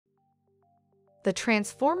The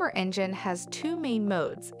transformer engine has two main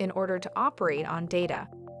modes in order to operate on data: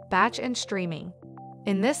 batch and streaming.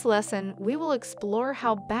 In this lesson, we will explore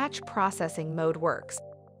how batch processing mode works.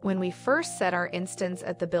 When we first set our instance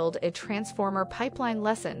at the Build a Transformer Pipeline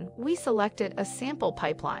lesson, we selected a sample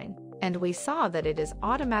pipeline, and we saw that it is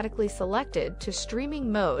automatically selected to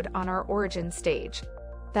streaming mode on our origin stage.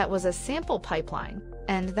 That was a sample pipeline,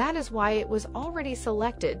 and that is why it was already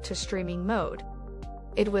selected to streaming mode.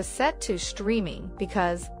 It was set to streaming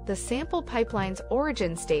because the sample pipeline's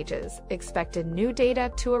origin stages expected new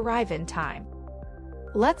data to arrive in time.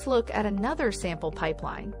 Let's look at another sample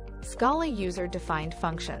pipeline, Scala User Defined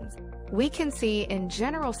functions. We can see in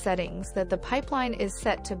general settings that the pipeline is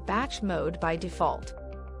set to batch mode by default.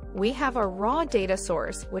 We have a raw data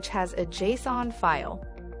source which has a JSON file.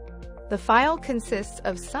 The file consists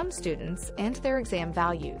of some students and their exam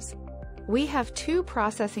values. We have two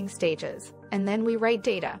processing stages, and then we write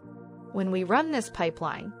data. When we run this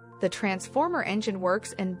pipeline, the transformer engine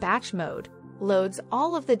works in batch mode, loads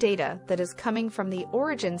all of the data that is coming from the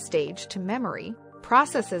origin stage to memory,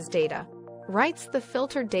 processes data, writes the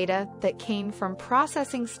filtered data that came from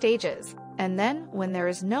processing stages, and then, when there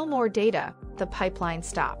is no more data, the pipeline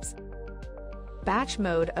stops. Batch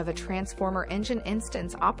mode of a transformer engine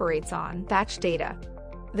instance operates on batch data.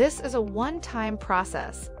 This is a one-time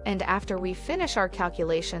process, and after we finish our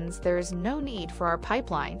calculations, there is no need for our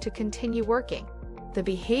pipeline to continue working. The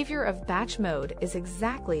behavior of batch mode is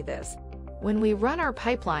exactly this. When we run our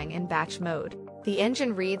pipeline in batch mode, the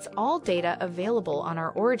engine reads all data available on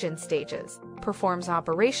our origin stages, performs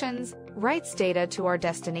operations, writes data to our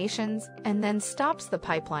destinations, and then stops the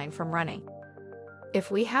pipeline from running. If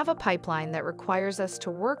we have a pipeline that requires us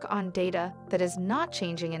to work on data that is not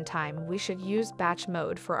changing in time, we should use batch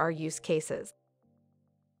mode for our use cases.